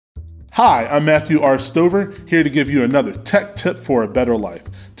Hi, I'm Matthew R. Stover, here to give you another tech tip for a better life.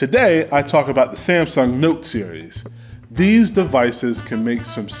 Today, I talk about the Samsung Note series. These devices can make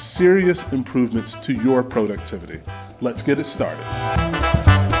some serious improvements to your productivity. Let's get it started.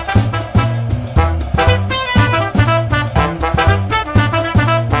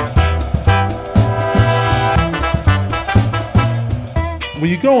 When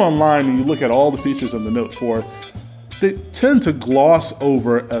you go online and you look at all the features of the Note 4, they tend to gloss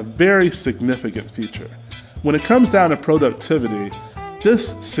over a very significant feature. When it comes down to productivity,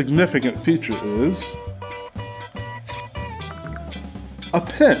 this significant feature is a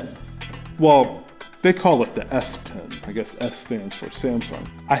pen. Well, they call it the S Pen. I guess S stands for Samsung.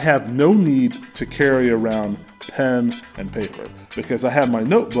 I have no need to carry around pen and paper because I have my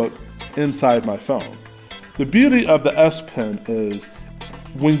notebook inside my phone. The beauty of the S Pen is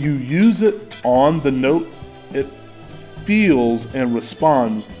when you use it on the Note, it feels and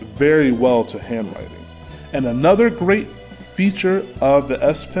responds very well to handwriting. And another great feature of the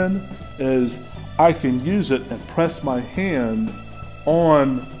S Pen is I can use it and press my hand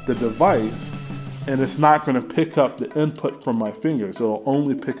on the device and it's not going to pick up the input from my fingers. It'll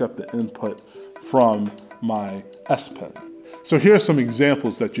only pick up the input from my S Pen. So here are some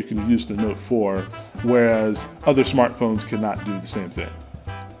examples that you can use the Note 4, whereas other smartphones cannot do the same thing.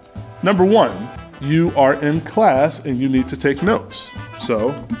 Number one, you are in class and you need to take notes. So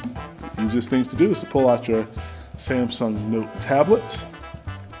the easiest thing to do is to pull out your Samsung Note tablet,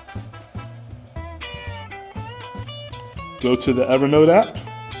 go to the Evernote app,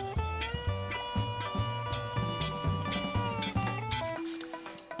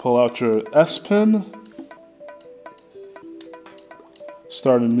 pull out your S Pen,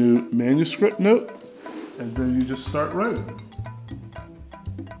 start a new manuscript note, and then you just start writing.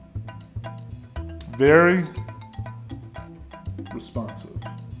 Very responsive.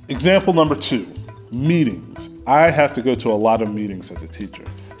 Example number two, meetings. I have to go to a lot of meetings as a teacher,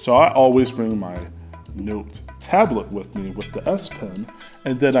 so I always bring my Note tablet with me with the S Pen,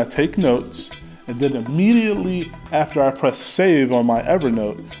 and then I take notes, and then immediately after I press save on my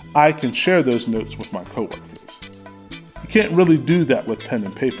Evernote, I can share those notes with my coworkers. You can't really do that with pen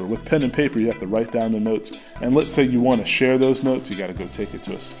and paper. With pen and paper, you have to write down the notes, and let's say you want to share those notes, you got to go take it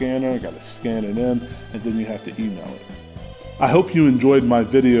to a scanner, got to scan it in, and then you have to email it. I hope you enjoyed my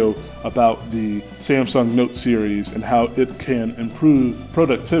video about the Samsung Note series and how it can improve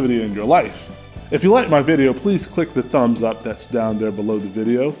productivity in your life. If you like my video, please click the thumbs up that's down there below the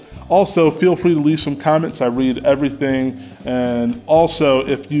video. Also, feel free to leave some comments. I read everything. And also,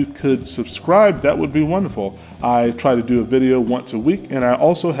 if you could subscribe, that would be wonderful. I try to do a video once a week, and I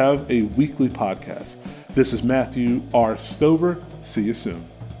also have a weekly podcast. This is Matthew R. Stover. See you soon.